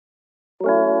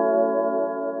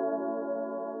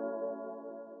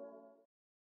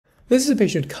This is a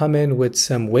patient who come in with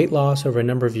some weight loss over a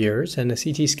number of years, and a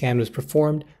CT scan was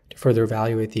performed to further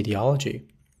evaluate the etiology.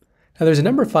 Now there's a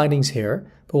number of findings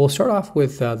here, but we'll start off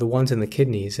with the ones in the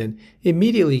kidneys, and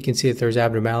immediately you can see that there's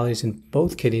abnormalities in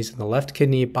both kidneys, in the left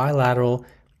kidney, bilateral,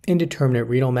 indeterminate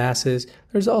renal masses.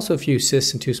 There's also a few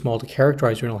cysts and too small to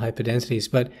characterize renal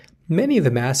hypodensities, but many of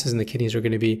the masses in the kidneys are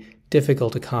going to be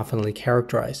difficult to confidently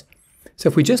characterize. So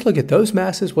if we just look at those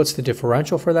masses, what's the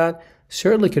differential for that?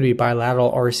 Certainly could be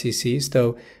bilateral RCCs,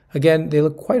 though again, they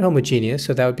look quite homogeneous,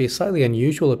 so that would be a slightly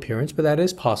unusual appearance, but that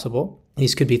is possible.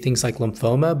 These could be things like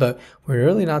lymphoma, but we're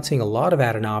really not seeing a lot of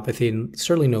adenopathy, and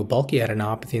certainly no bulky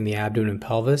adenopathy in the abdomen and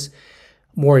pelvis.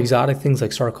 More exotic things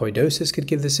like sarcoidosis could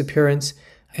give this appearance,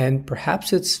 and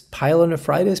perhaps it's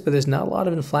pyelonephritis, but there's not a lot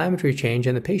of inflammatory change,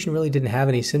 and the patient really didn't have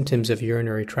any symptoms of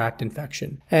urinary tract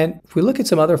infection. And if we look at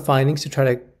some other findings to try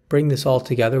to bring this all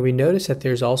together, we notice that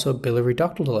there's also biliary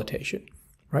ductal dilatation,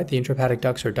 right? The intrahepatic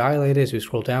ducts are dilated as we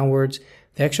scroll downwards.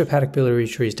 The extrahepatic biliary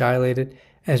tree is dilated.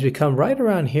 As we come right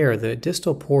around here, the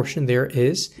distal portion, there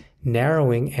is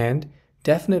narrowing and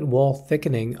definite wall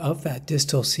thickening of that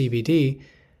distal CBD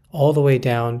all the way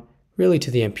down really to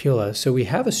the ampulla. So we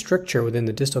have a stricture within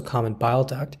the distal common bile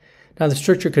duct. Now the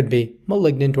stricture could be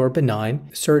malignant or benign.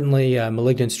 Certainly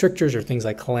malignant strictures are things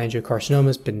like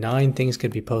cholangiocarcinomas. Benign things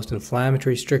could be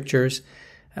post-inflammatory strictures.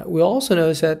 We also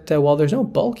notice that while there's no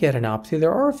bulky adenopathy,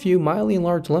 there are a few mildly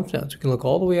enlarged lymph nodes. We can look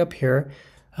all the way up here,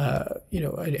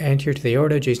 anterior to the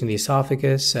aorta, adjacent to the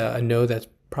esophagus, a node that's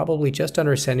probably just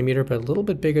under a centimeter, but a little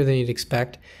bit bigger than you'd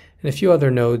expect, and a few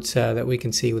other nodes that we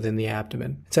can see within the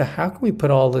abdomen. So how can we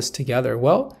put all this together?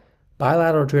 Well,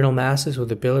 bilateral adrenal masses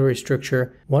with a biliary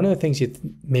stricture. One of the things you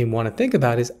may want to think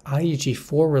about is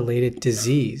IgG4 related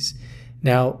disease.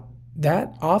 Now,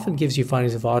 that often gives you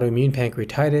findings of autoimmune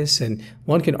pancreatitis, and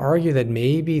one can argue that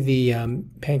maybe the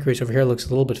pancreas over here looks a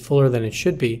little bit fuller than it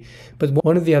should be. But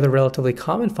one of the other relatively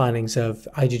common findings of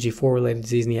IgG4 related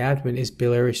disease in the abdomen is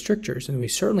biliary strictures, and we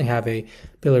certainly have a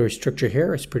biliary stricture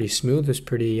here. It's pretty smooth, it's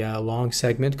pretty long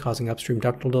segment causing upstream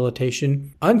ductal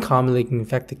dilatation. Uncommonly, it can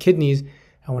infect the kidneys.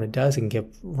 And when it does, it can give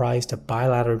rise to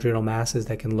bilateral adrenal masses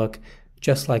that can look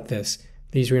just like this.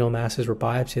 These renal masses were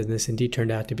biopsied, and this indeed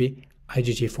turned out to be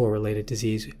IgG4 related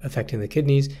disease affecting the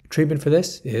kidneys. Treatment for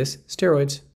this is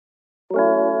steroids.